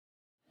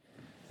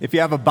If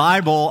you have a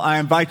Bible, I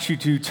invite you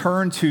to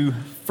turn to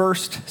 1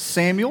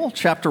 Samuel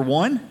chapter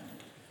 1.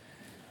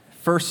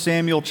 1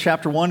 Samuel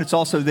chapter 1, it's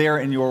also there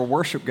in your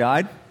worship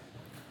guide.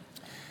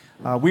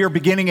 We are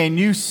beginning a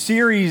new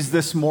series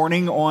this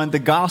morning on the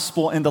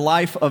gospel and the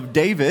life of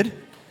David.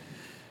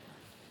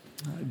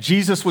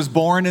 Jesus was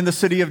born in the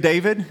city of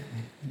David.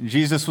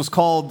 Jesus was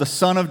called the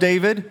Son of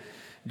David.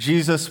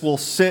 Jesus will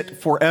sit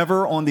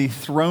forever on the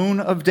throne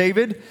of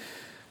David.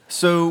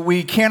 So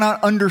we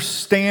cannot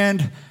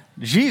understand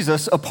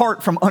Jesus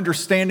apart from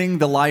understanding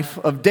the life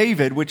of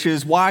David, which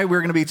is why we're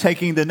going to be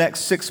taking the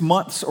next 6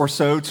 months or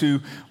so to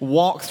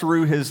walk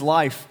through his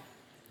life.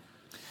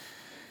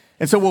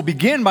 And so we'll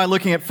begin by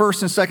looking at 1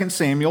 and 2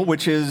 Samuel,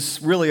 which is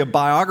really a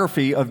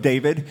biography of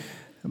David.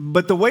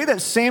 But the way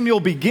that Samuel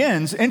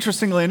begins,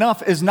 interestingly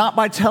enough, is not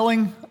by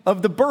telling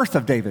of the birth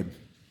of David. It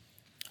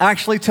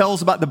actually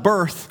tells about the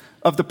birth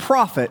of the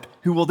prophet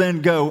who will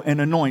then go and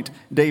anoint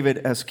David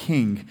as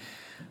king.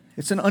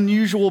 It's an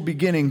unusual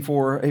beginning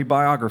for a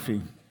biography.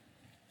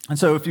 And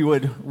so if you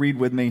would read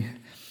with me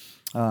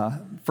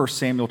 1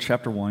 Samuel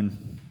chapter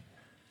 1.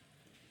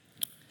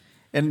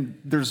 And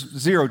there's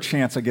zero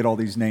chance I get all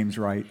these names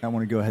right. I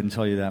want to go ahead and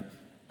tell you that.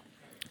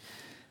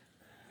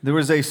 There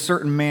was a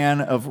certain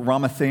man of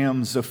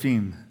Ramathaim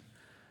Zophim,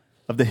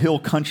 of the hill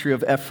country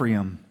of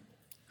Ephraim,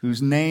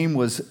 whose name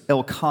was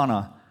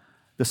Elkanah,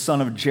 the son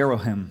of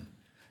Jeroham,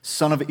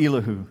 son of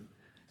Elihu,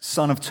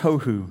 son of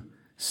Tohu,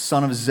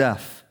 son of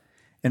Zeph,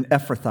 an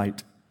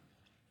Ephrathite.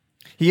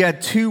 He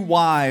had 2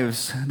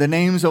 wives. The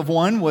names of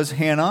one was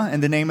Hannah,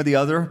 and the name of the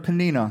other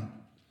Peninnah.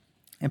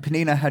 And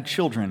Peninnah had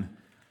children,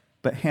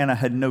 but Hannah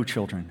had no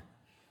children.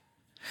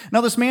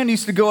 Now this man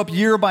used to go up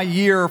year by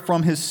year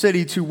from his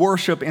city to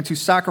worship and to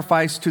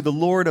sacrifice to the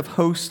Lord of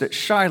hosts at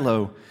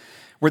Shiloh,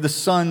 where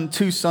the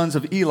 2 sons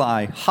of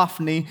Eli,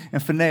 Hophni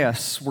and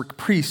Phinehas, were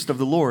priests of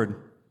the Lord.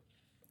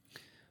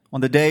 On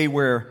the day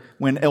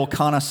when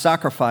Elkanah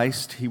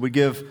sacrificed, he would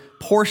give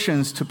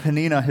portions to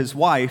Peninnah his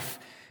wife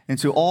and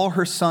to all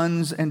her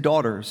sons and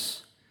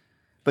daughters.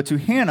 But to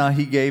Hannah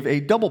he gave a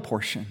double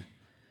portion,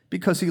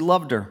 because he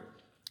loved her,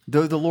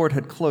 though the Lord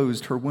had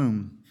closed her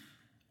womb.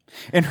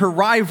 And her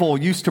rival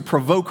used to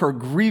provoke her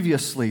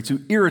grievously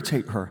to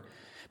irritate her,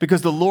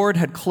 because the Lord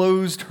had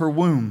closed her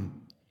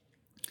womb.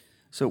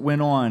 So it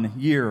went on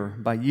year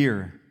by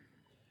year.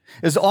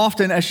 As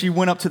often as she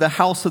went up to the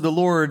house of the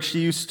Lord,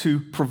 she used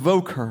to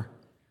provoke her.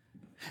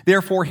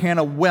 Therefore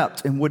Hannah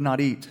wept and would not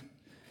eat.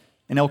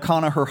 And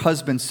Elkanah, her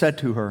husband, said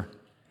to her,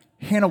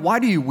 "Hannah, why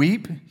do you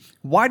weep?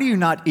 Why do you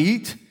not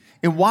eat?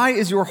 And why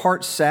is your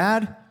heart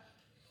sad?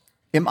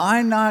 Am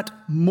I not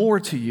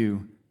more to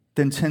you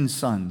than 10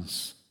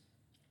 sons?"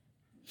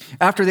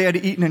 After they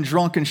had eaten and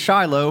drunk in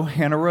Shiloh,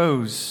 Hannah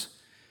rose.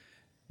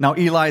 Now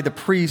Eli the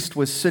priest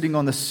was sitting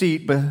on the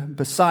seat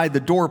beside the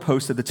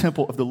doorpost of the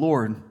temple of the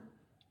Lord.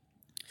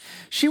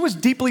 She was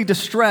deeply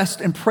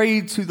distressed and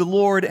prayed to the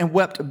Lord and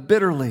wept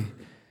bitterly.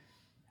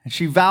 And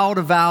she vowed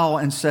a vow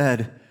and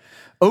said,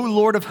 "O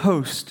Lord of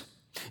hosts,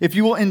 if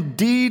you will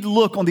indeed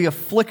look on the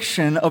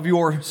affliction of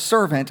your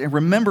servant and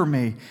remember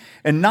me,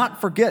 and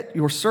not forget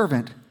your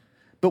servant,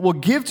 but will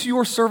give to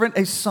your servant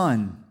a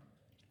son,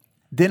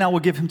 then I will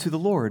give him to the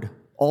Lord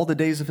all the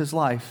days of his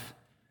life,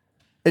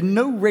 and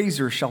no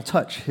razor shall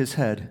touch his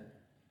head."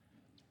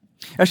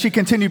 As she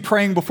continued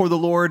praying before the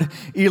Lord,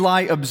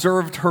 Eli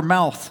observed her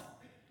mouth.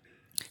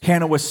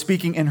 Hannah was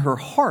speaking in her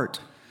heart.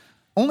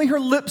 Only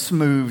her lips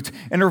moved,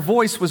 and her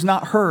voice was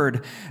not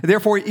heard.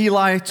 Therefore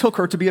Eli took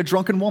her to be a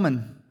drunken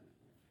woman.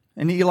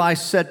 And Eli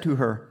said to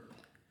her,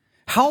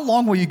 "How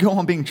long will you go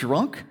on being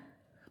drunk?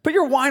 Put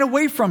your wine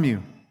away from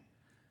you."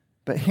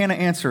 But Hannah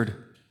answered,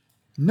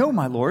 "No,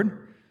 my lord,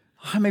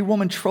 I am a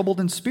woman troubled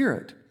in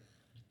spirit.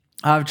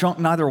 I have drunk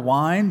neither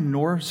wine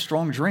nor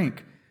strong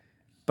drink,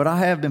 but I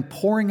have been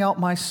pouring out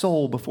my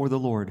soul before the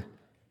Lord.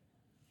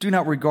 Do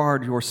not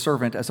regard your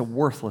servant as a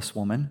worthless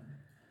woman,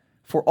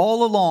 for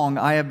all along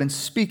I have been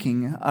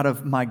speaking out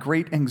of my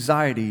great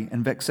anxiety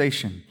and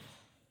vexation."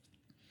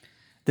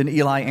 Then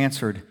Eli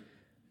answered,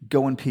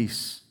 "Go in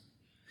peace,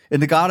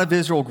 and the God of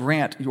Israel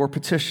grant your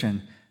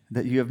petition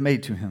that you have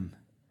made to him."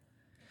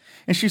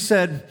 And she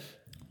said,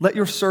 "Let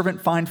your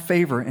servant find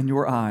favor in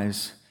your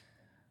eyes."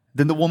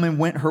 Then the woman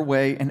went her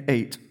way and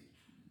ate,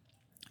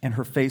 and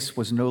her face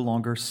was no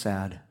longer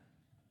sad.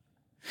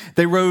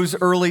 They rose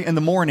early in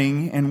the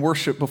morning and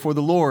worshiped before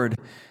the Lord.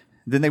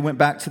 Then they went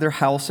back to their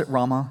house at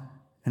Ramah,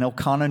 and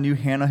Elkanah knew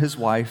Hannah his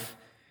wife,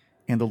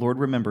 and the Lord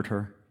remembered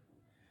her.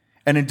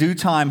 And in due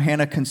time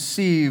Hannah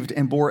conceived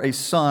and bore a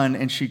son,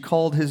 and she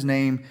called his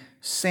name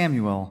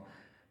Samuel,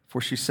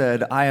 for she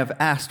said, "I have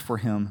asked for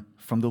him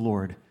from the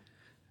Lord."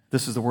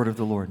 This is the word of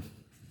the Lord.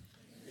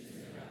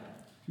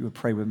 You would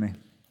pray with me.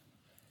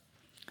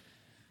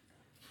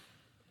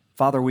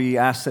 Father, we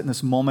ask that in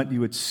this moment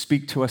you would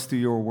speak to us through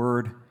your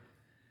word.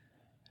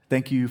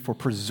 Thank you for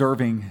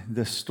preserving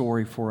this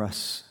story for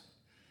us,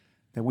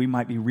 that we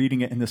might be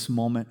reading it in this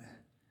moment,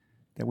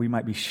 that we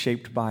might be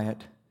shaped by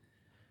it,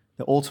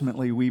 that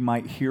ultimately we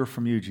might hear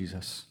from you,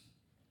 Jesus.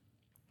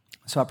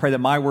 So I pray that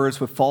my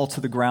words would fall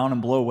to the ground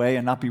and blow away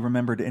and not be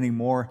remembered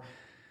anymore,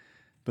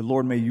 But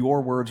Lord, may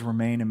your words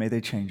remain and may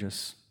they change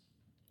us.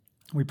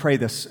 We pray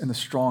this in the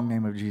strong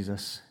name of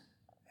Jesus.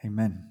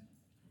 Amen.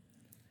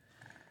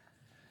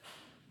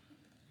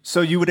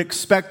 So you would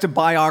expect a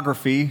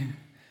biography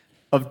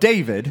of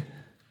David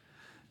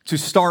to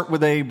start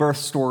with a birth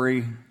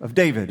story of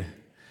David,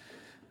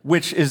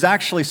 which is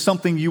actually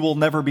something you will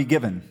never be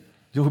given.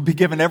 You'll be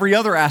given every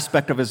other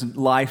aspect of his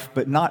life,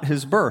 but not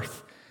his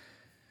birth.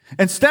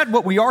 Instead,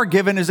 what we are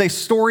given is a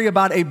story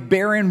about a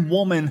barren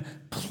woman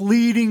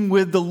pleading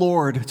with the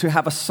Lord to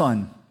have a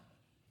son.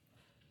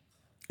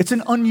 It's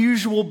an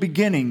unusual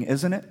beginning,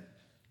 isn't it?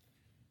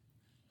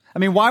 I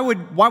mean, why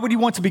would you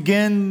want to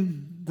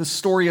begin the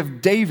story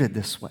of David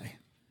this way?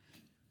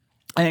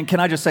 And can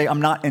I just say,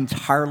 I'm not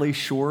entirely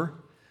sure.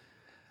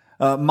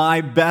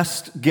 My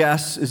best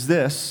guess is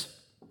this.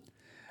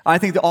 I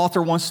think the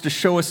author wants to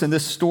show us in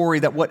this story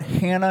that what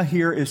Hannah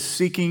here is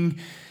seeking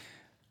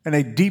at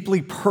a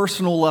deeply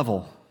personal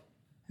level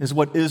is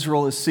what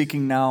Israel is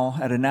seeking now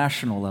at a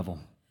national level.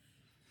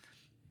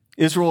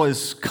 Israel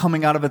is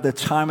coming out of at the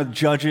time of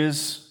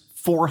Judges,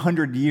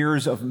 400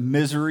 years of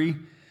misery,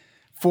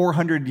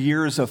 400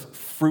 years of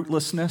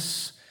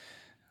fruitlessness.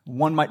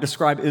 One might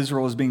describe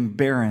Israel as being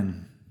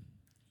barren.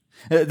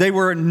 They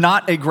were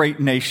not a great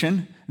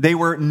nation. They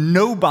were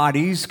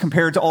nobodies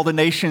compared to all the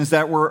nations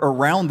that were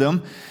around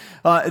them.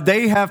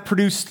 They have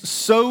produced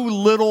so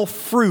little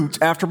fruit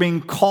after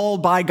being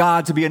called by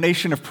God to be a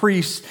nation of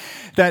priests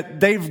that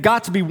they've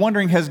got to be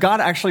wondering, has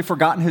God actually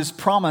forgotten his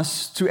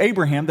promise to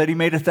Abraham that he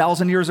made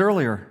 1,000 years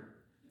earlier?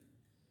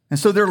 And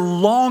so they're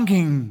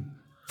longing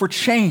for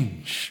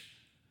change.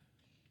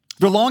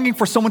 They're longing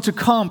for someone to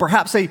come,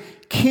 perhaps a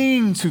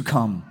king to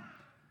come,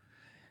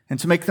 and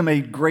to make them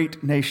a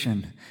great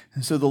nation.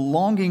 And so the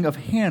longing of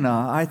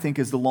Hannah, I think,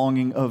 is the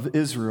longing of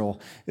Israel.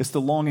 It's the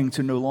longing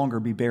to no longer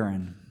be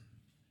barren.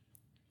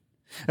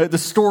 The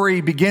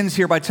story begins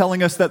here by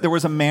telling us that there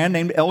was a man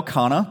named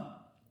Elkanah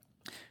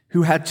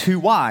who had 2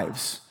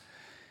 wives,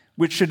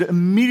 which should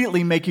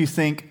immediately make you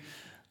think,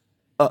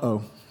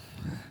 uh-oh.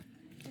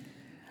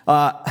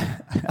 I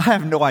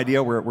have no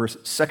idea where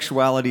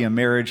sexuality and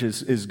marriage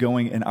is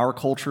going in our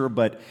culture,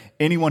 but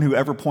anyone who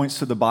ever points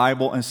to the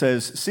Bible and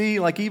says, see,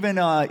 like even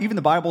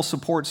the Bible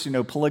supports,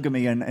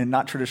 polygamy and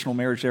not traditional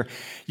marriage there,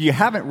 you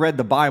haven't read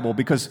the Bible,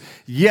 because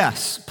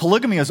yes,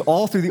 polygamy is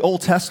all through the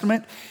Old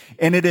Testament,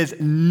 and it is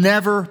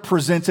never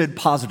presented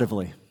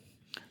positively.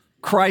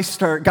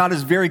 God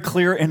is very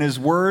clear in his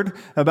word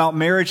about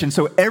marriage, and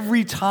so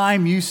every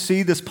time you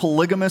see this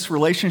polygamous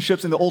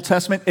relationships in the Old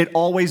Testament, it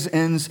always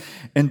ends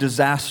in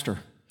disaster.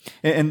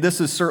 And this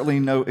is certainly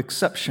no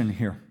exception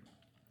here.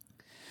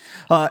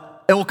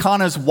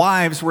 Elkanah's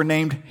wives were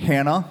named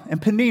Hannah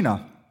and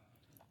Peninnah.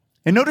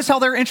 And notice how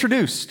they're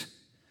introduced.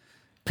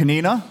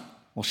 Peninnah,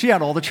 well, she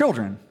had all the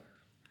children.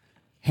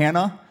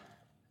 Hannah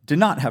did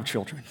not have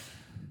children.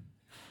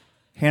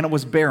 Hannah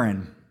was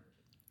barren.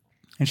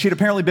 And she'd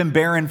apparently been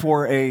barren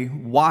for a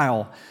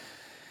while.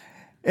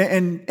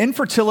 And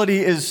infertility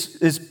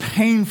is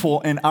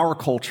painful in our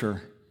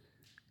culture.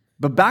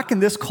 But back in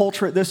this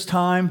culture at this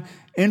time,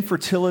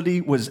 infertility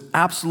was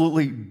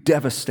absolutely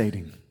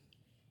devastating.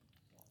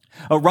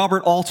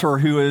 Robert Alter,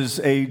 who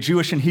is a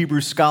Jewish and Hebrew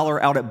scholar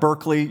out at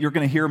Berkeley, you're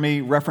going to hear me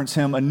reference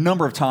him a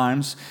number of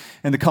times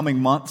in the coming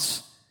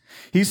months.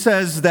 He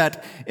says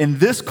that in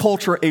this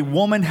culture, a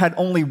woman had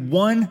only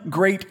one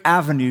great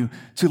avenue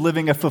to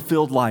living a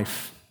fulfilled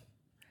life.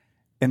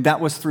 And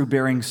that was through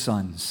bearing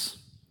sons.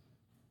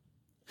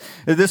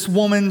 This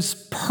woman's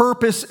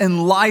purpose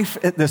in life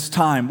at this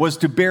time was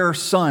to bear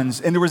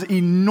sons, and there was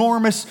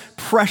enormous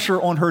pressure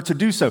on her to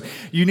do so.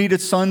 You needed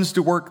sons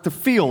to work the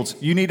fields.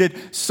 You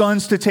needed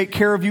sons to take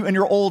care of you in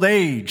your old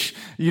age.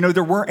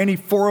 There weren't any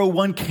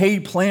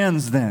 401k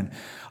plans then.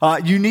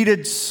 You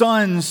needed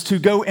sons to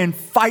go and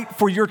fight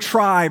for your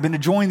tribe and to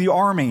join the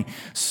army.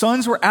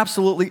 Sons were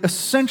absolutely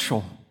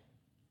essential.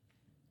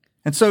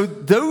 And so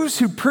those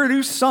who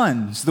produced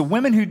sons, the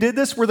women who did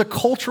this, were the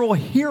cultural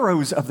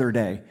heroes of their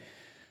day.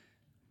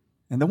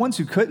 And the ones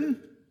who couldn't,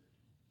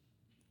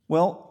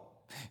 well,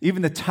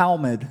 even the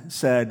Talmud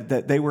said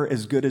that they were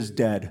as good as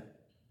dead.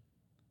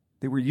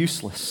 They were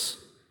useless.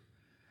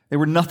 They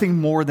were nothing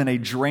more than a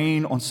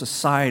drain on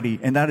society,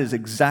 and that is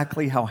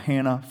exactly how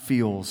Hannah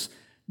feels.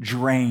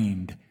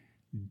 Drained,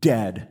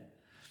 dead.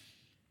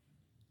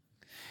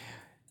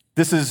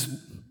 This is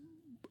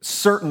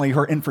certainly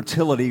her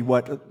infertility,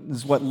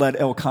 what led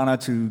Elkanah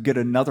to get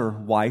another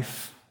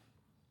wife,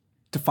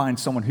 to find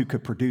someone who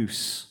could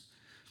produce.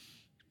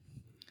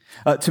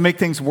 To make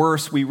things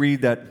worse, we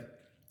read that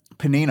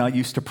Peninnah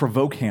used to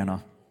provoke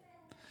Hannah,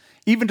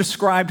 even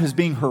described as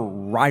being her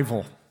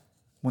rival.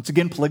 Once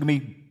again,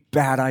 polygamy,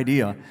 bad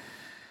idea.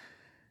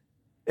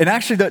 And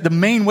actually, the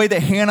main way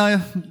that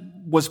Hannah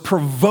was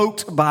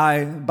provoked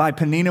by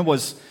Peninnah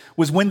was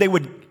when they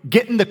would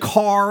get in the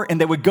car and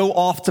they would go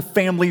off to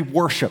family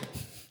worship.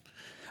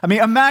 I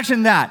mean,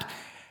 imagine that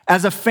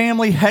as a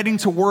family heading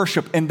to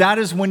worship, and that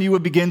is when you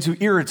would begin to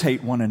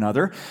irritate one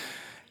another.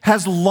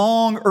 Has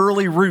long,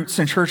 early roots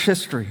in church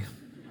history.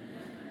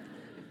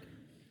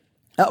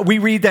 We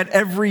read that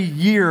every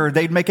year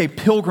they'd make a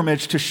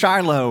pilgrimage to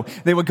Shiloh.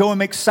 They would go and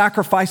make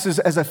sacrifices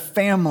as a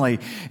family.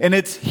 And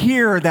it's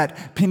here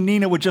that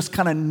Peninnah would just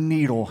kind of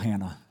needle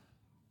Hannah.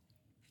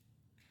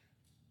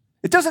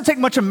 It doesn't take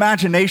much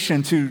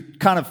imagination to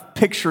kind of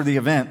picture the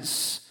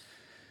events.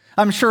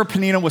 I'm sure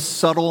Peninnah was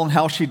subtle in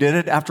how she did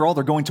it. After all,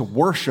 they're going to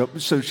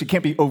worship, so she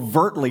can't be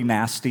overtly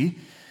nasty.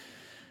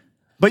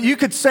 But you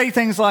could say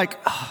things like,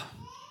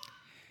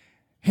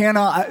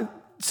 Hannah,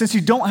 since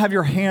you don't have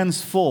your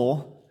hands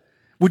full,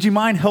 would you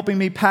mind helping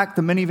me pack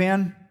the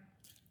minivan?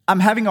 I'm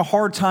having a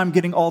hard time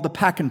getting all the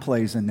pack and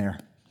plays in there.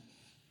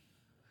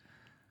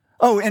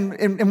 Oh,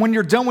 and when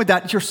you're done with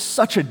that, you're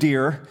such a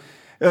dear.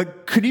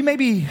 Could you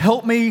maybe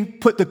help me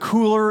put the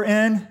cooler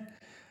in?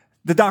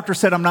 The doctor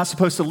said I'm not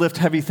supposed to lift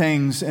heavy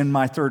things in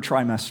my third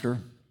trimester.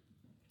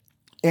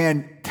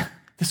 And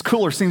this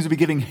cooler seems to be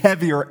getting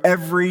heavier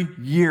every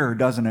year,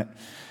 doesn't it?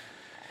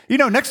 You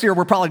know, next year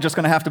we're probably just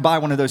going to have to buy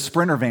one of those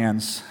Sprinter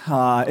vans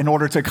in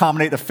order to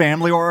accommodate the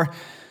family, or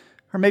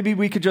maybe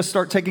we could just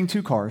start taking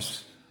 2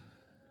 cars.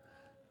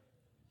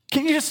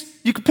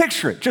 You can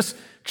picture it, just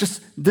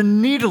the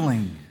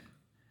needling.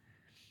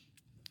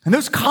 And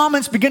those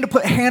comments begin to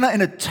put Hannah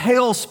in a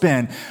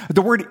tailspin.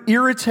 The word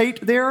irritate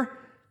there,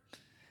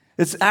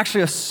 it's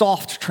actually a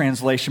soft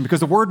translation because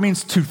the word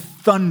means to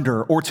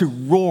thunder or to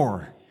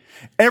roar.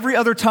 Every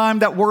other time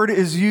that word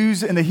is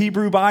used in the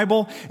Hebrew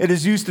Bible, it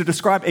is used to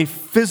describe a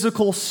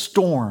physical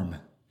storm.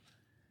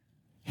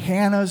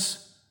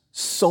 Hannah's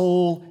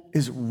soul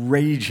is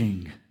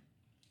raging.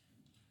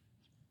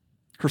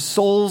 Her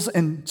soul's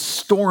in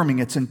storming,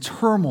 it's in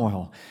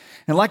turmoil.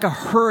 And like a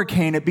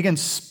hurricane, it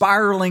begins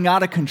spiraling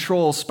out of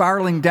control,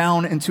 spiraling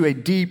down into a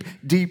deep,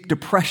 deep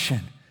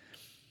depression.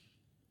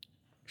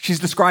 She's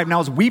described now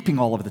as weeping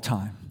all of the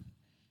time.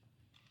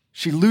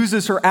 She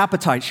loses her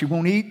appetite. She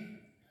won't eat.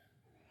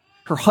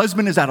 Her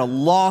husband is at a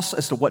loss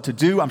as to what to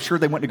do. I'm sure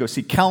they went to go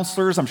see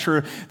counselors. I'm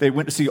sure they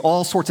went to see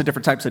all sorts of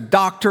different types of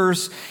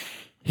doctors.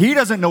 He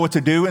doesn't know what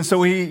to do, and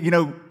so he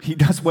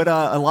does what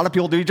a lot of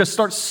people do. He just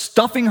starts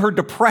stuffing her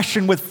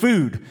depression with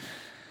food.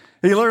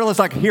 He literally is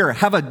like, here,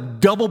 have a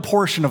double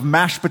portion of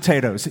mashed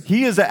potatoes.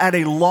 He is at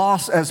a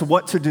loss as to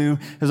what to do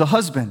as a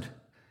husband.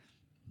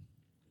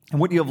 And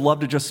wouldn't you have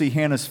loved to just see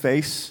Hannah's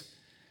face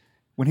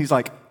when he's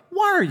like,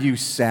 why are you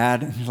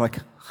sad? And she's like,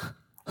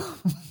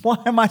 why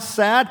am I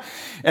sad?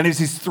 And as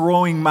he's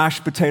throwing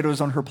mashed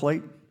potatoes on her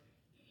plate,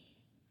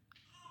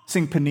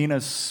 seeing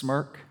Peninnah's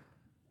smirk.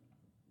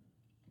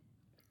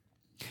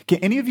 Can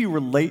any of you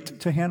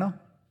relate to Hannah?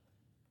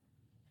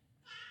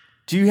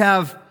 Do you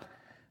have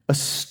a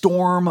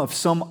storm of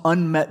some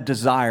unmet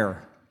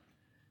desire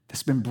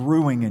that's been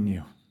brewing in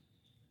you?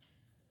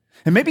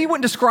 And maybe you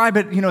wouldn't describe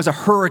it, as a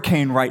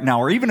hurricane right now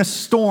or even a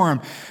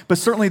storm, but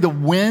certainly the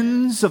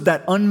winds of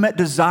that unmet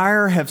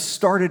desire have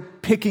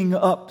started picking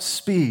up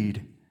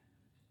speed.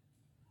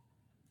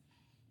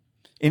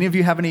 Any of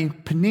you have any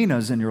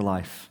Peninnahs in your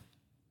life?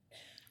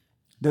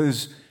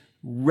 Those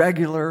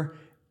regular,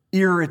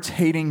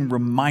 irritating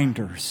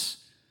reminders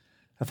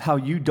of how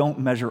you don't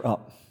measure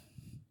up,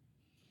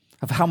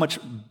 of how much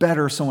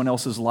better someone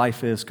else's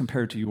life is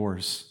compared to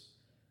yours.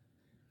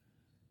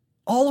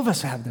 All of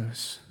us have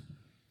those.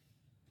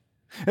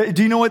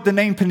 Do you know what the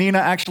name Peninnah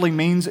actually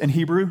means in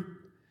Hebrew?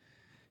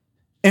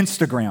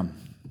 Instagram.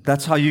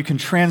 That's how you can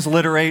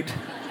transliterate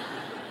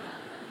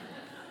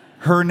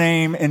her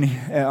name in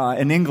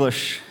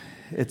English.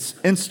 It's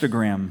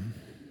Instagram.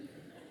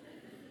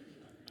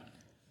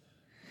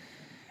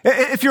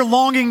 If you're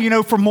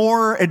longing, for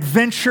more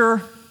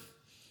adventure,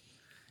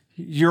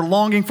 you're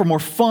longing for more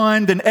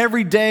fun, then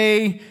every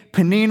day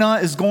Peninnah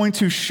is going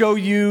to show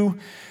you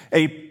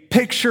a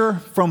picture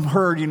from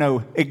her,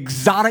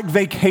 exotic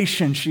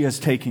vacation she is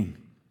taking.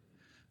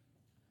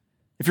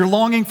 If you're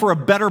longing for a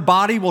better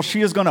body, well,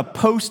 she is going to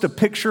post a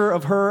picture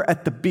of her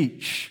at the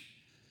beach.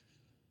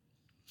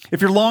 If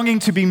you're longing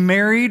to be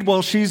married,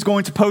 well, she's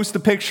going to post a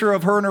picture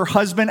of her and her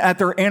husband at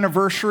their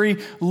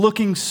anniversary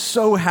looking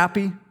so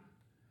happy.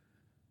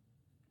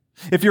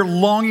 If you're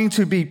longing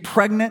to be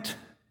pregnant,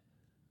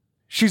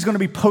 she's going to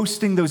be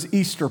posting those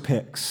Easter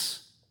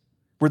pics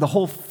where the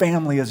whole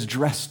family is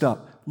dressed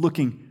up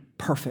looking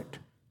perfect.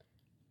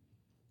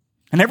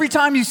 And every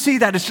time you see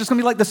that, it's just going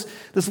to be like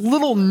this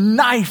little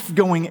knife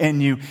going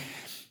in you.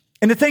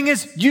 And the thing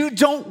is, you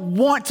don't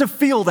want to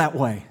feel that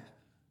way.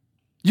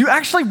 You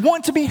actually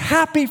want to be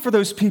happy for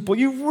those people.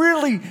 You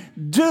really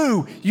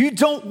do. You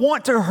don't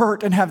want to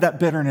hurt and have that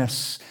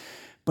bitterness.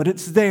 But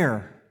it's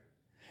there.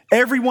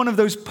 Every one of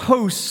those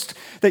posts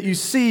that you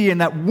see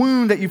and that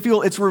wound that you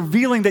feel, it's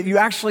revealing that you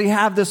actually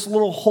have this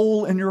little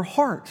hole in your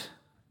heart.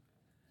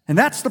 And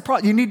that's the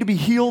problem. You need to be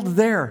healed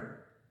there.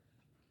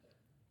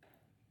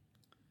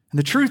 And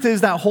the truth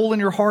is that hole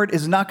in your heart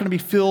is not going to be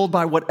filled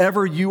by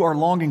whatever you are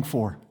longing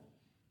for.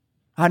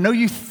 I know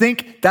you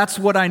think that's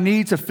what I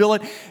need to fill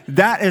it.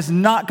 That is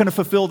not going to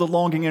fulfill the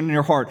longing in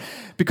your heart.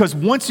 Because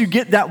once you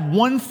get that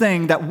one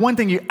thing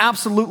you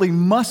absolutely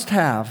must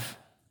have,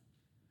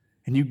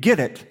 and you get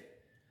it,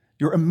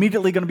 you're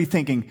immediately going to be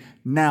thinking,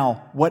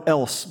 now, what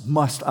else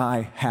must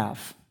I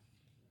have?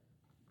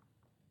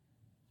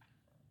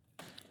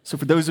 So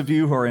for those of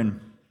you who are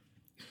in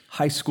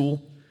high school,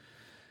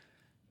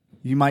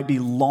 you might be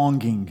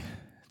longing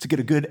to get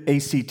a good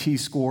ACT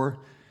score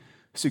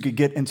so you could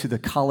get into the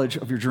college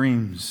of your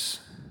dreams.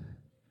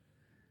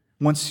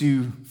 Once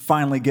you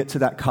finally get to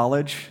that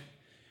college,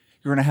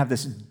 you're going to have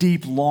this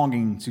deep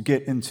longing to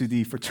get into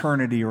the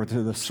fraternity or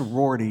to the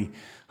sorority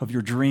of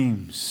your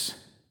dreams.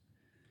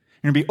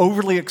 You're going to be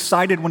overly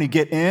excited when you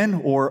get in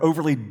or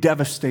overly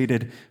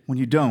devastated when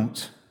you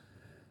don't.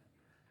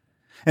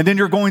 And then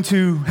you're going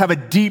to have a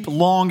deep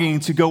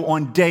longing to go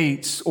on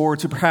dates or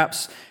to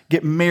perhaps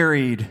get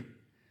married.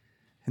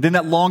 And then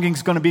that longing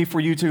is going to be for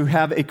you to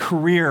have a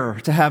career,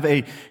 to have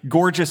a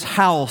gorgeous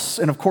house,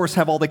 and of course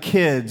have all the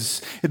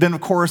kids. And then of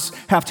course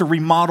have to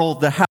remodel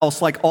the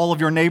house like all of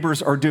your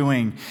neighbors are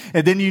doing.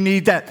 And then you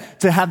need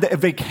that to have the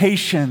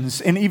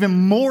vacations and even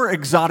more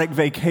exotic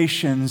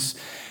vacations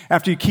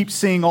after you keep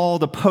seeing all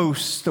the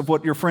posts of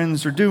what your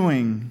friends are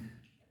doing.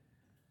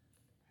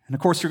 And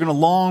of course, you're going to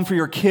long for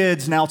your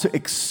kids now to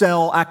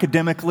excel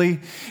academically.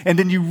 And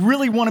then you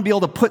really want to be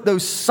able to put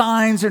those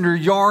signs in your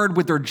yard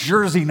with their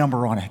jersey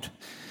number on it.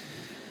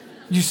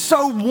 You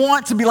so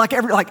want to be like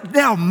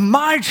now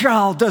my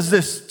child does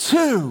this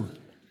too.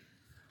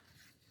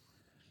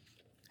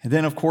 And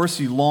then, of course,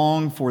 you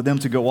long for them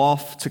to go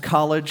off to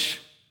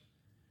college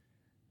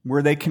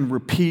where they can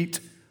repeat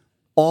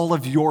all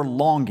of your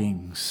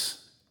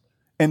longings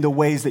in the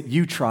ways that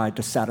you tried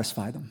to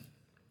satisfy them.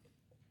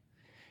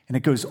 And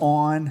it goes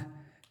on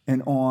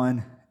and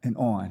on and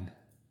on.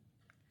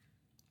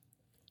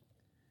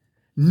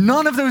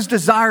 None of those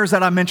desires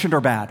that I mentioned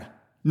are bad.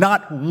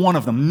 Not one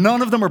of them.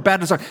 None of them are bad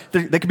desires.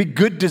 They could be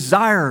good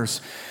desires.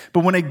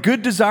 But when a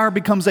good desire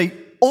becomes an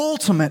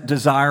ultimate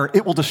desire,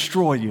 it will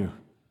destroy you.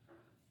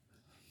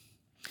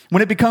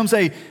 When it becomes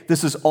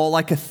this is all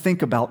I could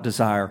think about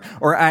desire,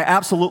 or I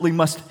absolutely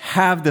must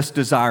have this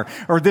desire,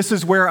 or this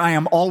is where I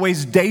am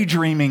always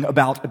daydreaming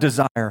about a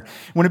desire.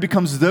 When it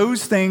becomes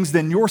those things,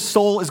 then your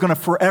soul is going to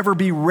forever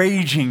be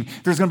raging.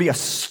 There's going to be a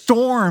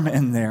storm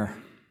in there.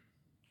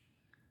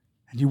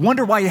 And you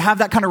wonder why you have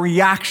that kind of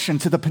reaction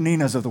to the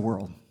Peninnahs of the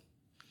world.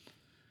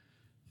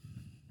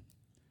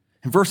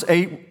 In verse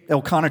 8,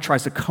 Elkanah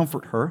tries to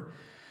comfort her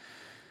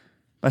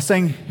by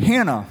saying,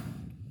 Hannah,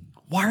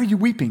 why are you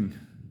weeping?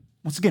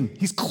 Once again,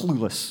 he's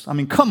clueless. I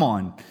mean, come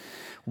on.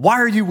 Why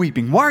are you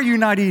weeping? Why are you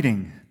not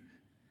eating?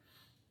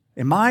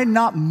 Am I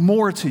not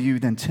more to you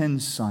than 10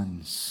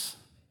 sons?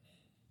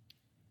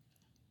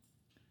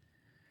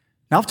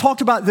 Now, I've talked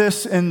about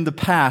this in the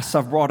past.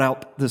 I've brought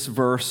out this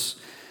verse.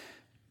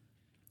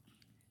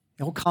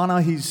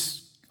 Elkanah,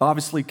 he's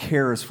obviously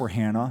cares for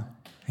Hannah.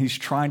 He's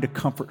trying to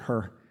comfort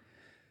her.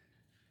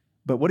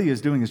 But what he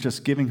is doing is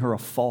just giving her a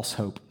false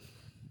hope.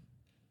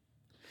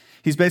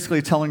 He's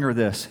basically telling her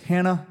this,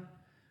 Hannah,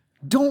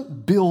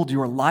 don't build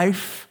your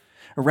life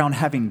around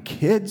having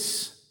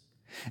kids.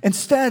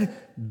 Instead,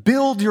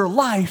 build your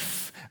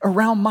life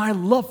around my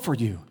love for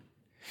you.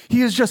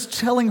 He is just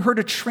telling her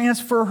to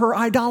transfer her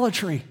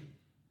idolatry.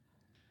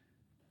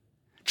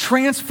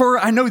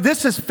 I know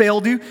this has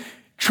failed you.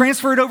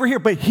 Transfer it over here,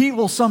 but he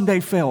will someday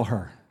fail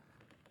her.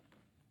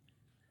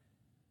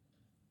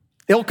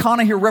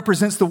 Elkanah here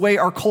represents the way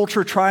our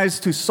culture tries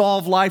to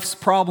solve life's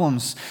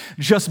problems.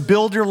 Just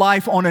build your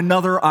life on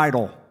another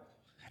idol.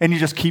 And you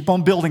just keep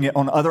on building it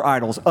on other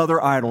idols,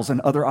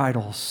 and other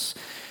idols.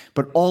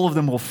 But all of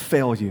them will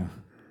fail you.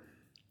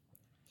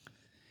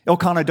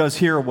 Elkanah does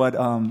here what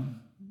a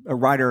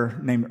writer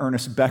named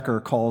Ernest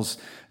Becker calls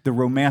the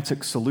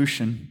romantic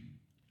solution.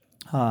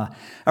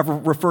 I've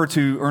referred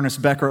to Ernest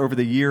Becker over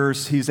the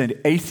years. He's an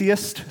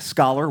atheist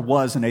scholar,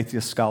 was an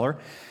atheist scholar,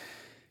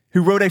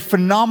 who wrote a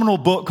phenomenal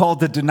book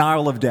called The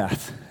Denial of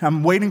Death.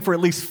 I'm waiting for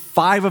at least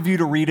 5 of you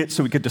to read it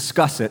so we could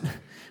discuss it.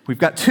 We've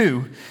got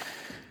 2.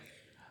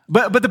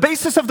 But the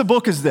basis of the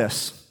book is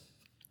this.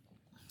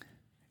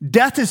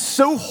 Death is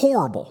so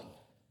horrible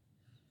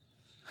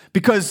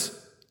because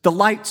the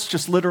lights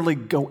just literally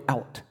go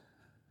out.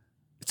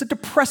 It's a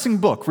depressing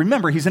book.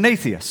 Remember, he's an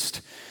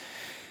atheist.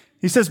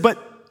 He says,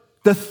 but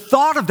the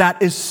thought of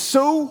that is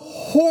so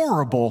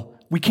horrible,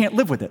 we can't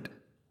live with it.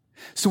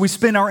 So we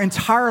spend our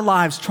entire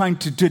lives trying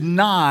to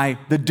deny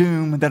the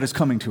doom that is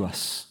coming to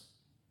us.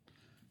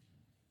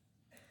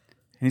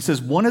 And he says,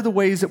 one of the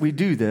ways that we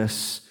do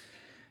this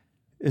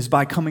is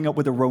by coming up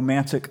with a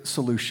romantic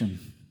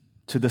solution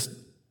to this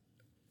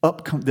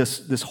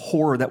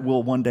horror that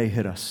will one day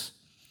hit us.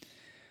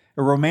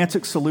 A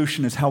romantic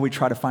solution is how we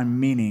try to find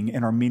meaning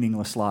in our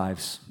meaningless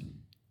lives.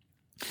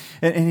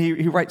 And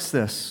he writes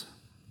this.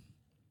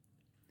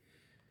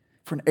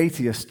 For an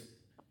atheist,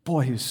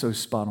 boy, he's so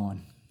spot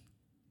on.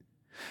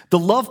 The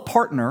love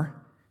partner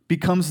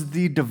becomes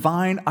the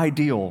divine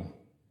ideal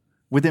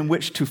within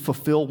which to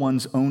fulfill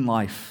one's own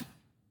life.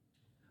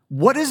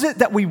 What is it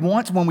that we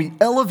want when we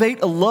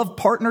elevate a love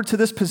partner to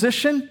this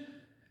position?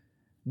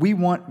 We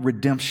want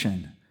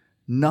redemption,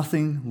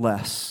 nothing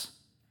less.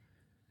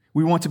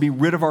 We want to be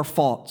rid of our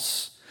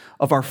faults,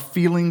 of our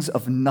feelings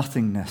of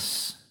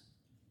nothingness.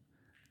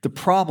 The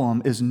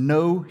problem is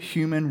no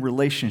human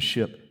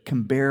relationship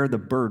can bear the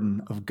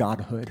burden of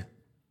godhood.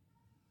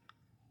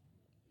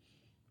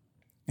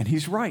 And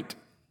he's right.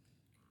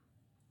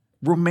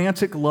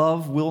 Romantic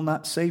love will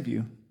not save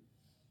you.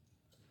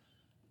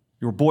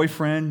 Your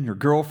boyfriend, your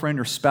girlfriend,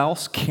 your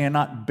spouse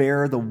cannot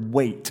bear the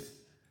weight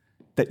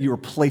that you are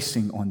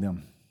placing on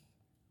them.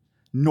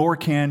 Nor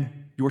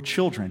can your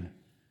children.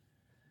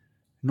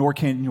 Nor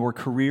can your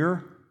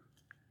career.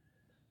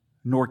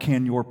 Nor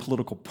can your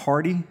political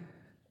party.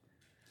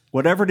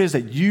 Whatever it is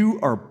that you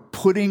are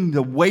putting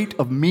the weight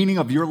of meaning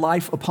of your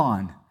life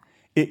upon,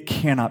 it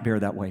cannot bear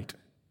that weight.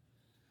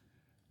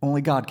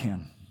 Only God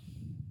can.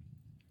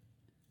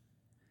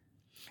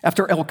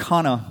 After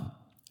Elkanah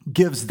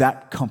gives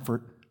that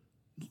comfort,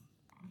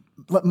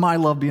 let my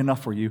love be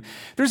enough for you,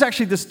 there's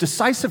actually this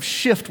decisive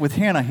shift with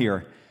Hannah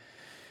here.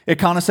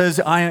 Elkanah says,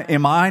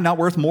 am I not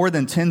worth more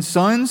than 10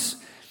 sons?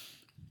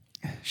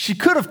 She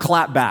could have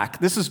clapped back.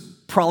 This is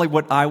probably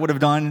what I would have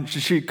done.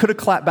 She could have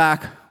clapped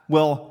back.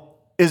 Well,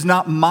 is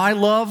not my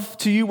love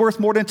to you worth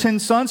more than 10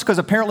 sons? Because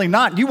apparently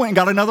not. You went and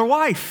got another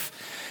wife.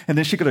 And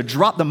then she could have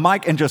dropped the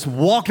mic and just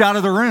walked out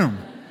of the room.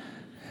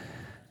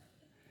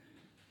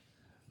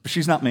 But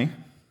she's not me.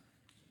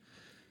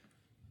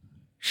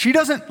 She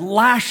doesn't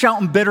lash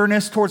out in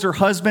bitterness towards her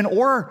husband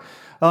or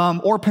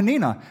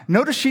Peninnah.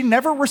 Notice she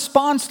never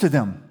responds to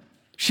them.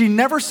 She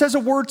never says a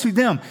word to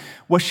them.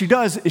 What she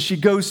does is she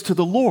goes to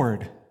the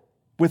Lord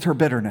with her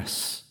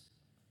bitterness.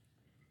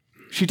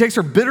 She takes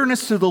her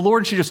bitterness to the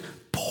Lord and she just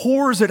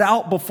pours it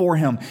out before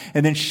him.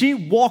 And then she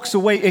walks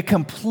away a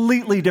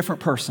completely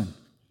different person.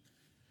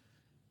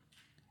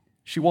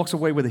 She walks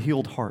away with a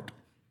healed heart.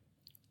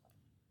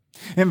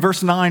 In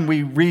verse 9,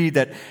 we read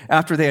that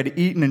after they had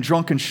eaten and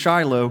drunk in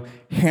Shiloh,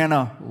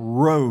 Hannah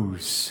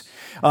rose.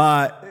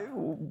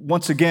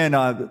 Once again,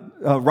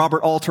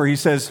 Robert Alter, he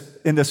says,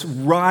 in this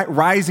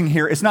rising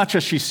here, it's not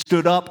just she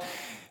stood up.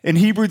 In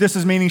Hebrew, this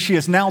is meaning she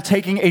is now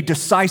taking a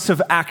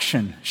decisive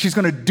action. She's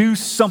going to do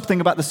something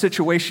about the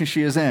situation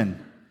she is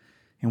in.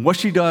 And what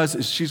she does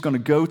is she's going to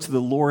go to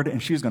the Lord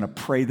and she's going to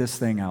pray this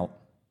thing out.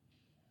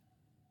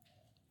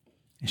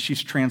 And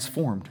she's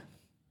transformed.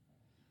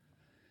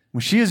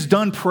 When she is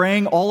done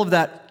praying, all of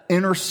that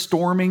inner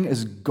storming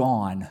is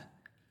gone.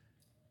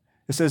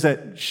 It says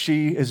that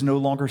she is no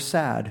longer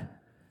sad.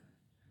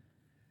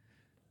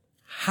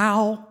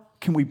 How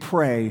can we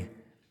pray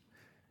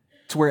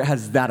to where it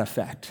has that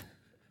effect?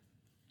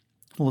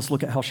 Well, let's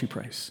look at how she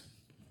prays.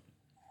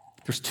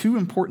 There's two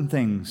important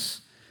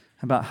things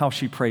about how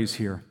she prays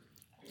here.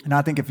 And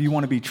I think if you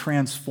want to be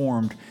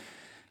transformed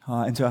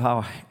into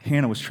how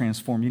Hannah was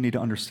transformed, you need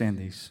to understand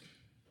these.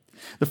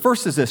 The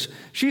first is this.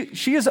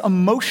 She is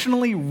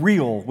emotionally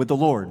real with the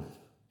Lord.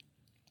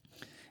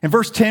 In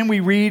verse 10, we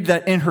read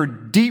that in her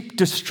deep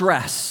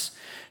distress,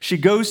 she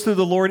goes to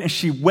the Lord and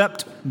she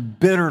wept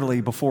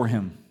bitterly before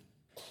him.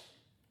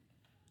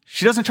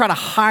 She doesn't try to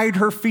hide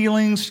her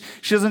feelings.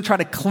 She doesn't try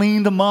to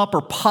clean them up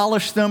or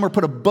polish them or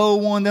put a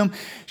bow on them.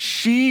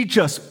 She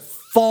just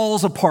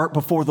falls apart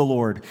before the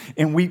Lord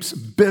and weeps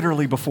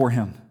bitterly before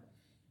him.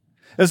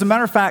 As a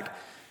matter of fact,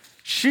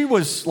 she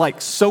was like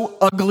so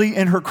ugly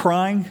in her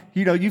crying.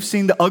 You know, you've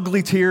seen the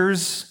ugly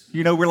tears.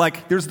 You know, we're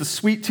like, there's the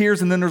sweet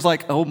tears and then there's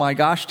like, oh my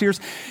gosh,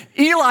 tears.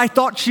 Eli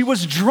thought she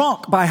was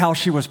drunk by how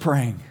she was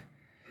praying.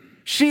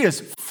 She is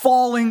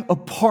falling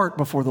apart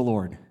before the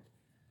Lord.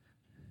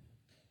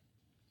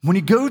 When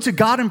you go to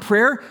God in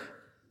prayer,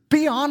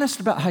 be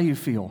honest about how you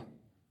feel.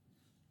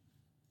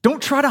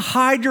 Don't try to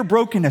hide your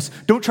brokenness.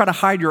 Don't try to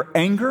hide your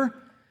anger,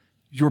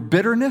 your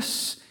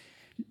bitterness,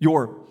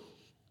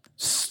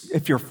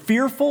 if you're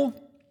fearful.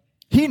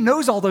 He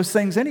knows all those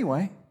things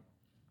anyway.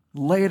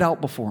 Lay it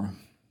out before him.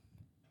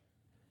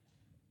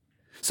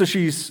 So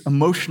she's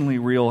emotionally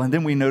real, and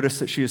then we notice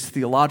that she is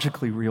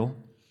theologically real.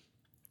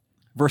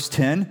 Verse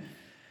 10,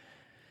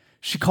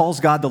 she calls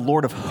God the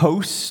Lord of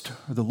hosts,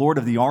 or the Lord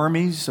of the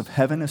armies of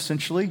heaven,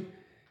 essentially.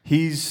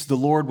 He's the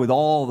Lord with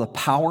all the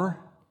power.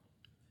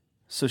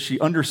 So she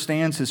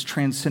understands his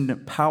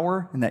transcendent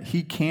power and that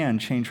he can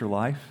change her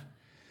life.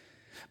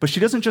 But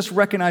she doesn't just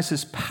recognize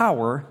his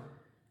power,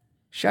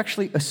 she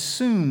actually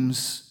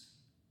assumes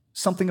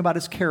something about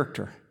his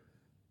character.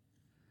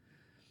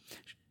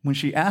 When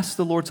she asks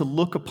the Lord to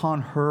look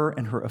upon her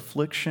and her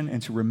affliction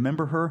and to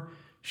remember her,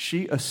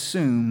 she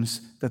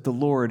assumes that the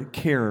Lord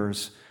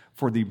cares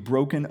for the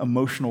broken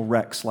emotional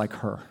wrecks like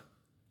her.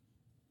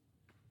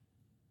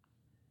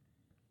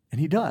 And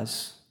he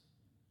does.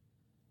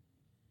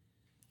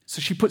 So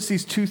she puts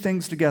these two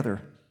things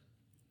together.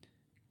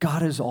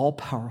 God is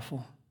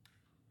all-powerful.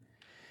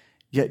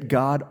 Yet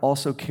God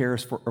also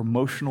cares for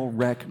emotional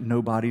wreck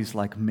nobodies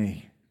like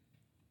me.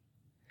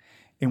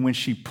 And when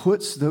she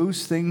puts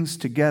those things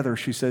together,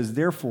 she says,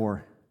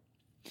 therefore,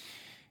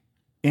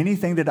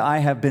 anything that I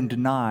have been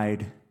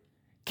denied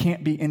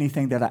can't be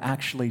anything that I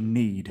actually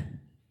need,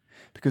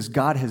 because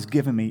God has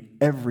given me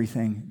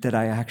everything that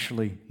I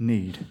actually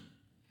need.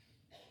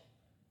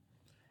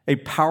 A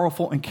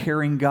powerful and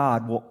caring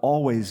God will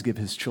always give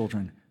his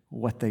children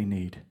what they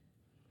need.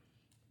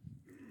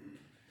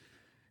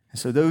 And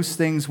so those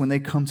things, when they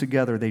come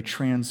together, they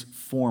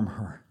transform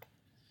her.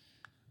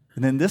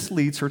 And then this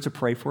leads her to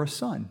pray for a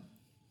son.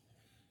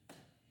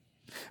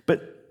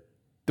 But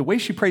the way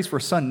she prays for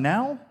a son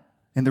now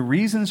and the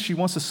reasons she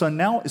wants a son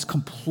now is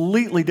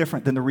completely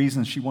different than the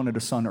reasons she wanted a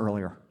son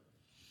earlier.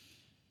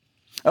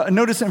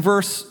 Notice in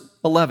verse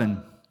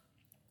 11,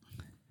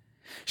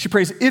 she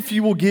prays, "If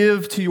you will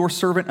give to your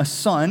servant a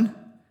son,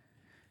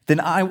 then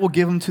I will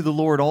give him to the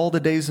Lord all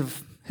the days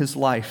of his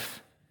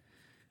life,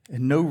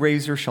 and no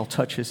razor shall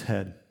touch his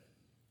head."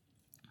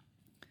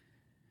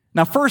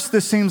 Now, first,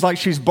 this seems like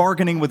she's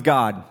bargaining with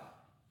God.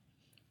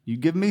 You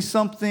give me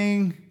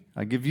something,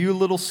 I give you a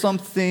little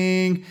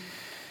something.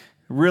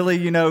 Really,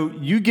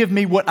 you give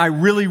me what I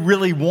really,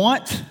 really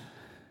want,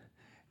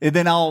 and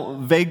then I'll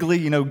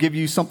vaguely, give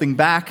you something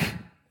back.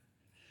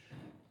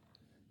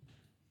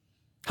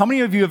 How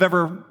many of you have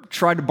ever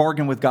tried to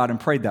bargain with God and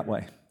prayed that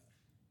way?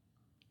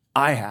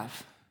 I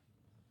have.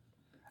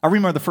 I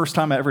remember the first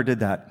time I ever did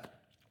that.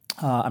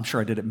 I'm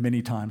sure I did it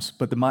many times,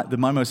 but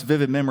my most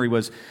vivid memory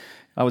was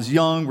I was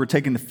young, we're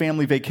taking the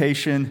family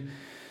vacation,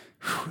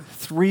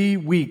 3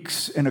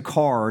 weeks in a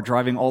car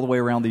driving all the way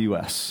around the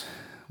U.S.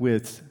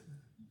 with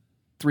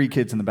 3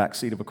 kids in the back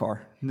seat of a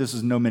car. This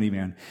is no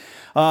minivan.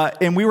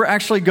 And we were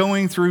actually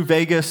going through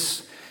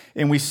Vegas,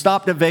 and we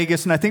stopped at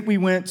Vegas, and I think we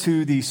went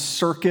to the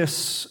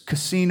Circus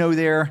Casino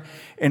there,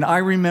 and I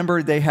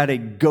remember they had a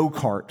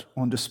go-kart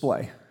on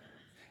display,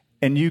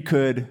 and you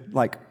could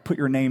put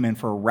your name in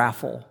for a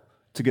raffle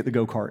to get the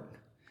go-kart.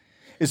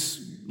 It's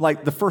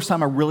like the first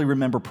time I really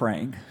remember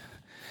praying.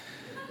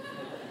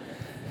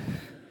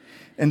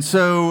 And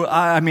so,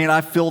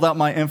 I filled out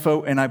my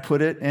info, and I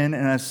put it in,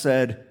 and I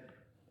said,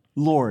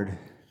 "Lord,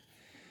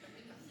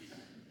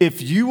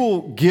 if you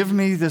will give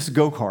me this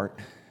go-kart,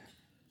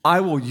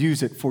 I will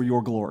use it for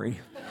your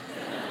glory."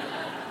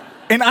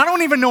 And I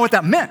don't even know what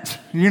that meant,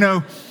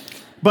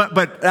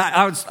 but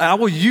I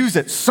will use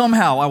it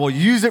somehow. I will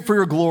use it for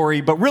your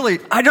glory. But really,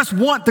 I just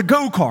want the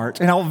go-kart.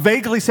 And I'll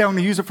vaguely say I'm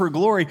going to use it for your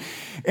glory.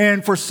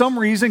 And for some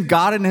reason,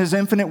 God in his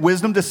infinite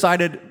wisdom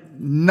decided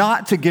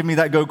not to give me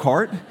that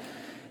go-kart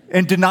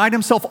and denied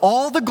himself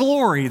all the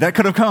glory that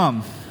could have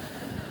come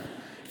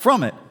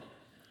from it.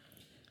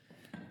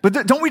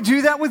 But don't we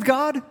do that with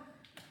God?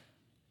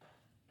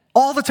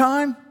 All the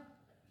time?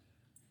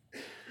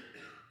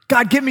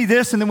 God, give me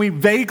this, and then we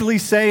vaguely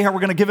say how we're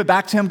going to give it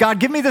back to him. God,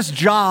 give me this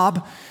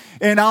job,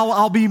 and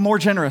I'll be more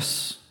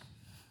generous.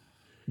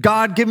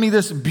 God, give me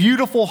this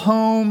beautiful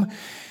home,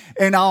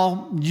 and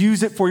I'll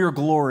use it for your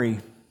glory.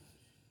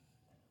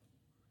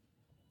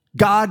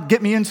 God,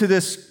 get me into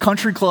this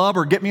country club,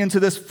 or get me into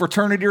this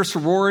fraternity or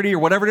sorority or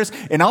whatever it is,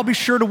 and I'll be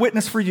sure to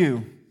witness for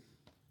you.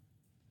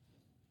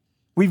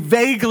 We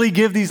vaguely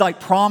give these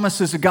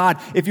promises to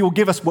God if you will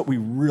give us what we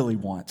really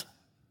want.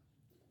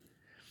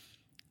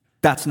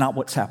 That's not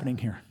what's happening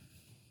here.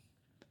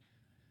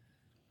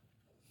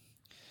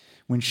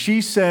 When she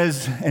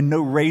says, "and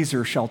no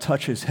razor shall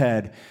touch his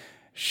head,"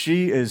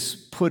 she is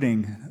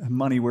putting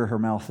money where her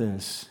mouth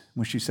is.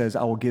 When she says,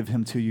 "I will give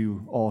him to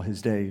you all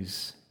his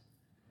days,"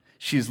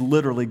 she is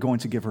literally going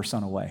to give her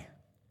son away.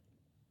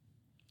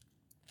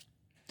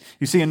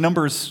 You see, in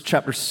Numbers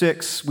chapter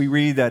 6, we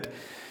read that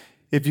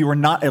if you were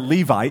not a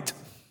Levite,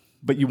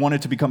 but you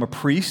wanted to become a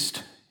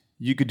priest,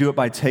 you could do it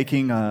by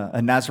taking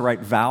a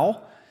Nazirite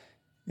vow.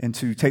 And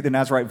to take the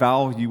Nazirite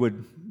vow, you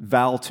would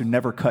vow to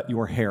never cut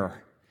your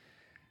hair.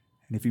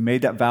 And if you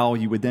made that vow,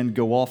 you would then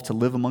go off to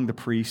live among the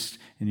priests,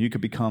 and you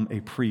could become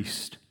a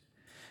priest.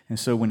 And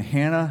so when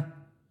Hannah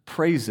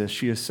prays this,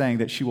 she is saying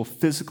that she will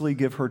physically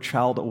give her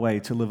child away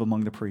to live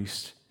among the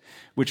priests,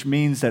 which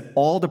means that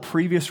all the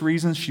previous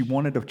reasons she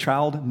wanted a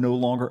child no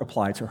longer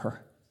apply to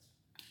her.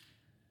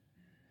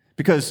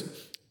 Because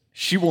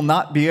she will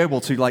not be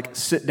able to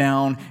sit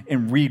down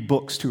and read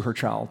books to her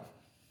child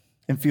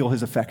and feel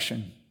his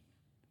affection.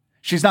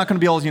 She's not going to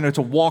be able,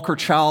 to walk her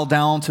child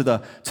down to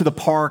the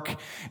park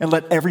and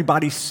let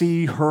everybody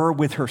see her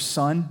with her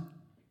son.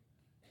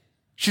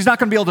 She's not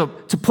going to be able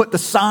to put the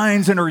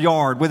signs in her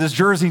yard with his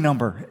jersey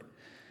number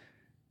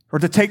or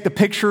to take the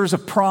pictures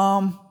of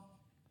prom.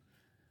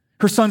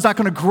 Her son's not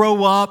going to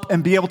grow up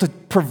and be able to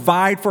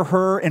provide for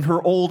her in her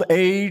old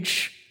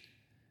age.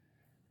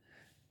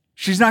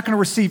 She's not going to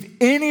receive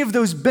any of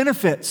those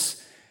benefits.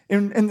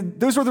 And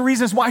those were the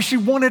reasons why she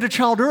wanted a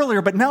child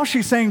earlier. But now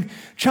she's saying,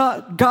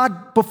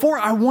 God, before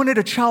I wanted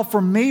a child for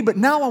me, but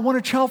now I want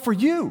a child for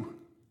you.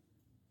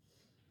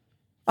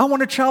 I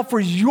want a child for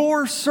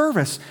your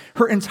service.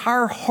 Her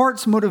entire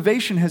heart's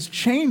motivation has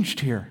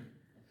changed here.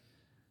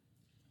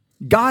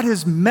 God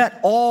has met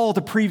all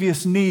the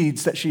previous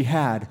needs that she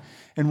had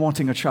in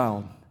wanting a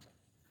child.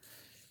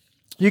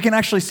 You can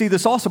actually see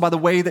this also by the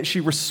way that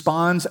she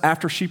responds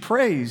after she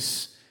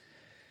prays.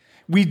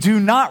 We do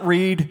not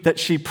read that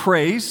she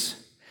prays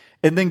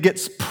and then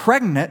gets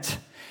pregnant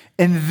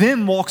and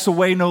then walks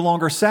away no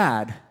longer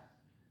sad.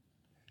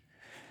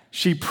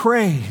 She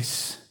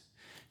prays.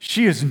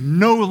 She is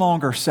no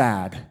longer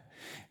sad.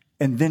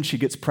 And then she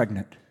gets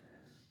pregnant.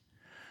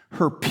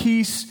 Her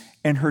peace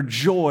and her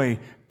joy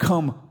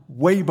come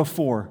way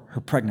before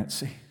her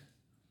pregnancy.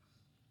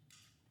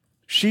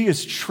 She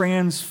is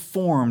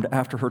transformed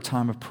after her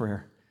time of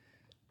prayer.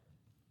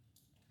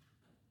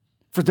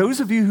 For those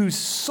of you whose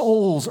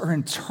souls are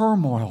in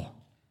turmoil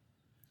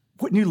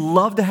Wouldn't you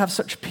love to have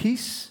such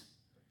peace?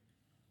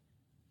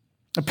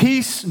 A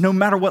peace no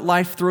matter what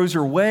life throws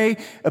your way,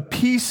 a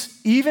peace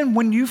even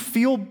when you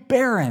feel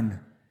barren.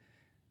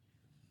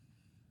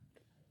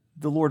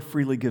 The Lord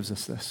freely gives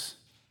us this.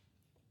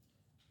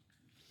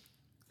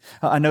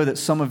 I know that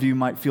some of you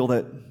might feel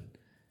that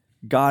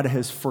God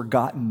has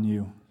forgotten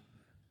you.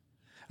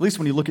 At least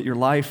when you look at your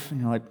life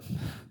and you're like,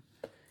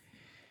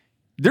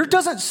 there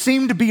doesn't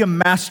seem to be a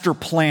master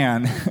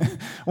plan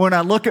when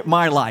I look at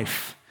my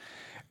life.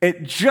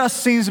 It just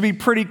seems to be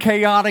pretty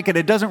chaotic and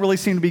it doesn't really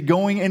seem to be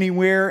going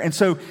anywhere. And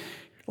so,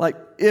 like,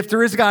 if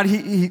there is God,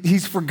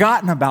 He's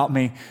forgotten about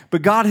me.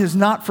 But God has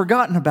not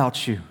forgotten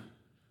about you.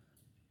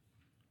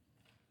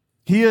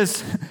 He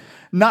has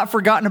not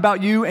forgotten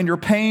about you and your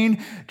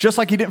pain, just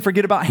like He didn't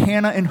forget about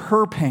Hannah and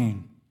her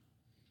pain.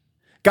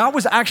 God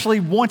was actually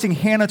wanting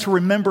Hannah to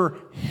remember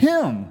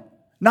Him,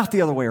 not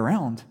the other way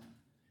around.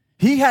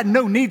 He had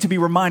no need to be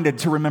reminded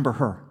to remember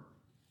her.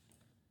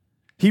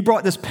 He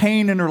brought this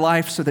pain in her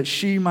life so that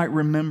she might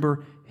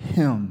remember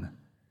Him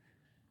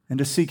and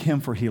to seek Him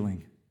for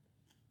healing.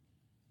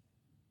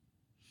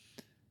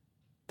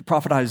 The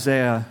prophet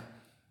Isaiah,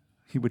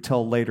 he would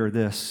tell later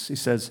this. He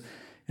says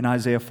in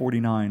Isaiah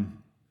 49,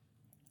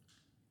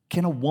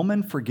 "Can a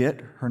woman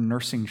forget her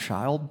nursing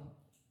child?"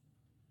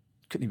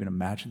 Couldn't even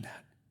imagine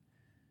that.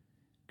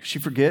 Could she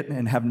forget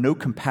and have no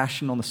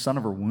compassion on the son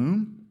of her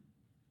womb?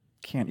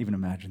 Can't even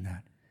imagine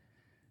that.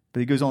 But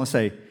he goes on to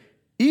say,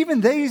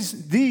 even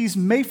these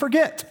may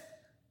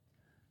forget,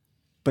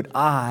 but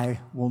I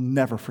will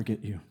never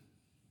forget you.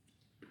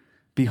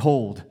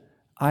 Behold,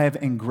 I have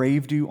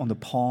engraved you on the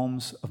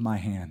palms of my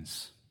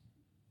hands.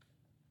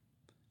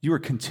 You are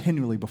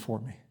continually before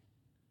me.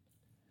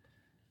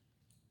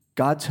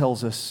 God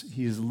tells us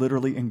He has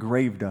literally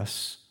engraved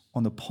us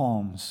on the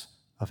palms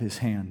of His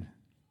hand,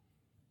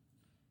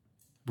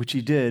 which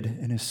He did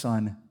in His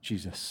Son,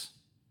 Jesus.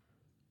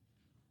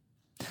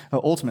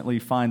 Ultimately,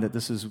 you find that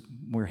this is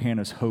where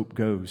Hannah's hope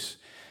goes.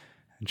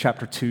 In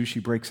chapter 2, she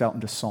breaks out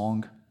into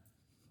song,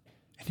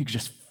 and you can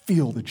just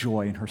feel the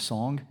joy in her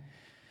song.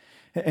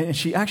 And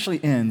she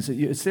actually ends,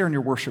 it's there in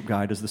your worship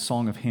guide as the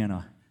Song of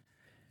Hannah.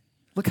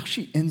 Look how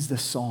she ends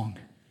this song.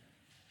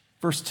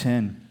 Verse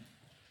 10,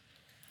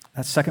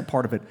 that second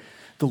part of it,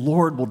 the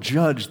Lord will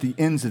judge the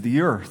ends of the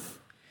earth.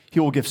 He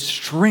will give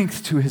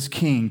strength to His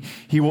king.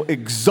 He will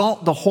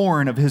exalt the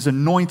horn of His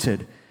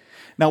anointed.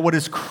 Now, what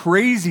is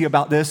crazy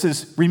about this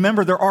is,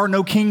 remember, there are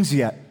no kings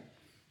yet.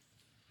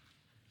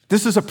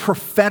 This is a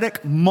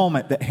prophetic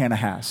moment that Hannah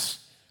has.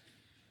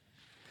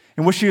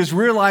 And what she is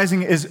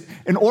realizing is,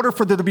 in order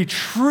for there to be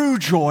true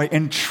joy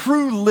and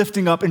true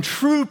lifting up and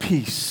true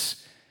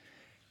peace,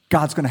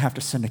 God's going to have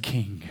to send a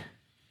king.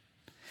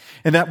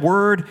 And that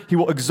word, He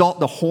will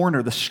exalt the horn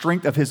or the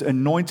strength of His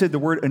anointed. The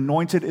word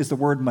anointed is the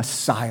word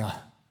Messiah.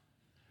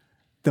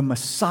 The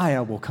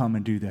Messiah will come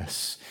and do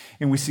this.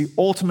 And we see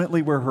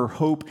ultimately where her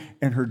hope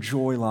and her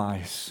joy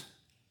lies.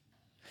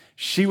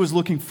 She was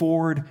looking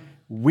forward.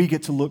 We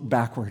get to look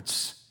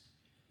backwards.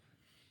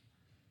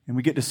 And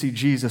we get to see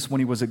Jesus when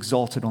He was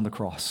exalted on the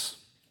cross.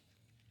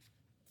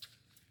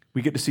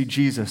 We get to see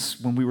Jesus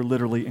when we were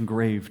literally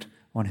engraved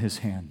on His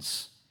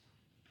hands.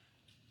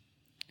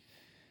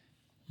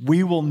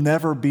 We will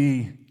never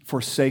be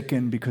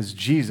forsaken because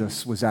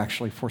Jesus was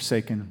actually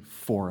forsaken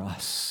for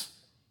us.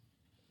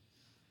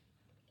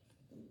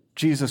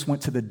 Jesus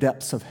went to the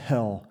depths of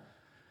hell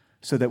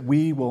so that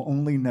we will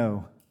only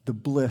know the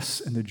bliss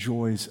and the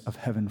joys of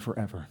heaven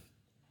forever.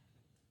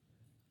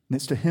 And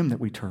it's to Him that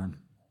we turn.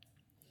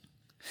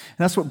 And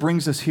that's what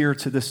brings us here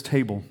to this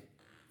table.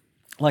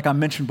 Like I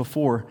mentioned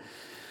before,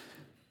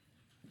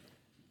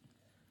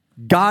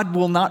 God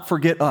will not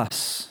forget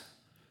us,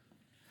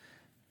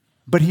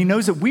 but He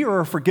knows that we are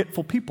a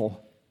forgetful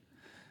people.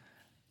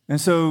 And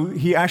so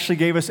He actually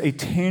gave us a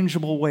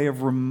tangible way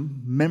of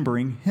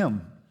remembering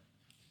Him.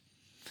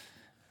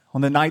 On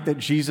the night that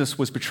Jesus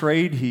was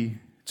betrayed, He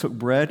took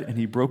bread and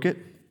He broke it.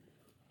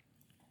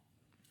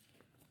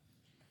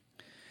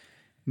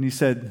 And He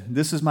said,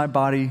 "This is my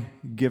body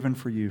given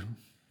for you."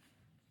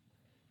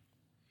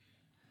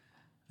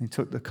 And He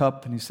took the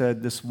cup and He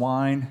said, "This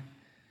wine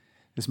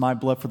is my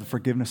blood for the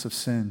forgiveness of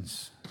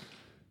sins."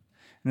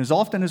 And as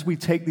often as we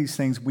take these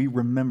things, we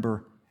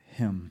remember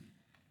Him.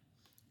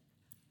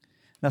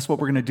 That's what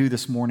we're going to do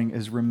this morning,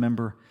 is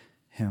remember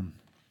Him.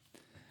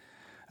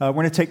 We're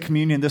going to take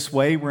communion this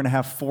way. We're going to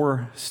have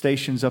 4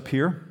 stations up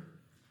here.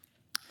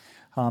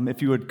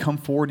 If you would come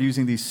forward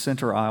using these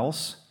center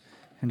aisles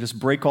and just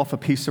break off a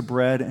piece of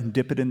bread and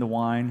dip it in the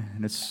wine,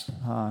 and it's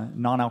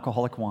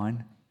non-alcoholic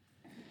wine.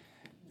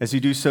 As you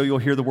do so, you'll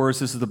hear the words,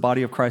 "This is the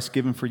body of Christ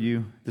given for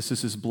you. This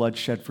is His blood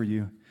shed for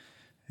you."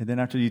 And then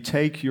after you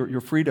take, you're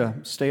free to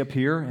stay up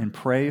here and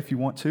pray if you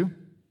want to.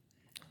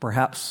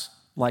 Perhaps,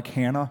 like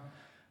Hannah,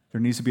 there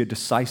needs to be a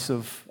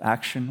decisive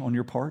action on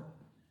your part,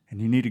 and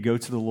you need to go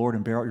to the Lord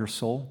and bear out your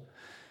soul.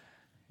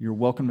 You're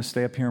welcome to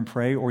stay up here and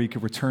pray, or you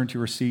can return to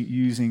your seat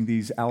using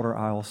these outer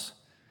aisles.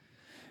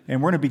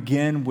 And we're going to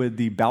begin with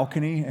the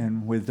balcony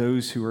and with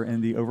those who are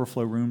in the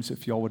overflow rooms,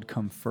 if y'all would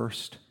come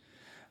first.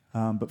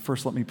 But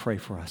first, let me pray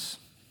for us.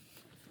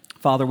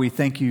 Father, we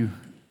thank you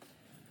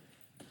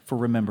for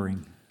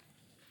remembering.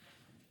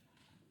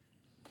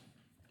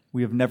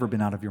 We have never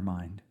been out of your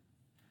mind.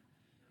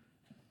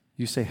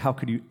 You say, how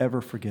could you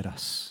ever forget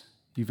us?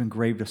 You've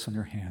engraved us on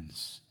your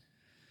hands.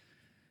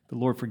 But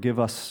Lord, forgive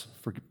us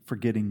for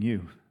forgetting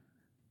you.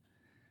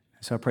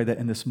 So I pray that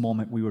in this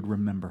moment we would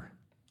remember.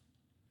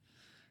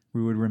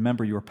 We would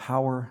remember your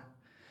power,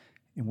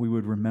 and we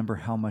would remember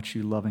how much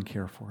you love and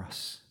care for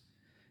us,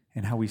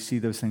 and how we see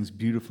those things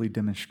beautifully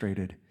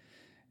demonstrated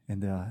in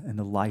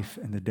the life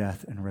and the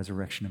death and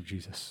resurrection of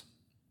Jesus.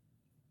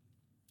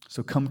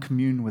 So come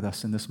commune with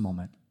us in this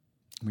moment.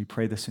 And we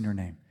pray this in your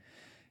name.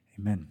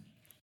 Amen.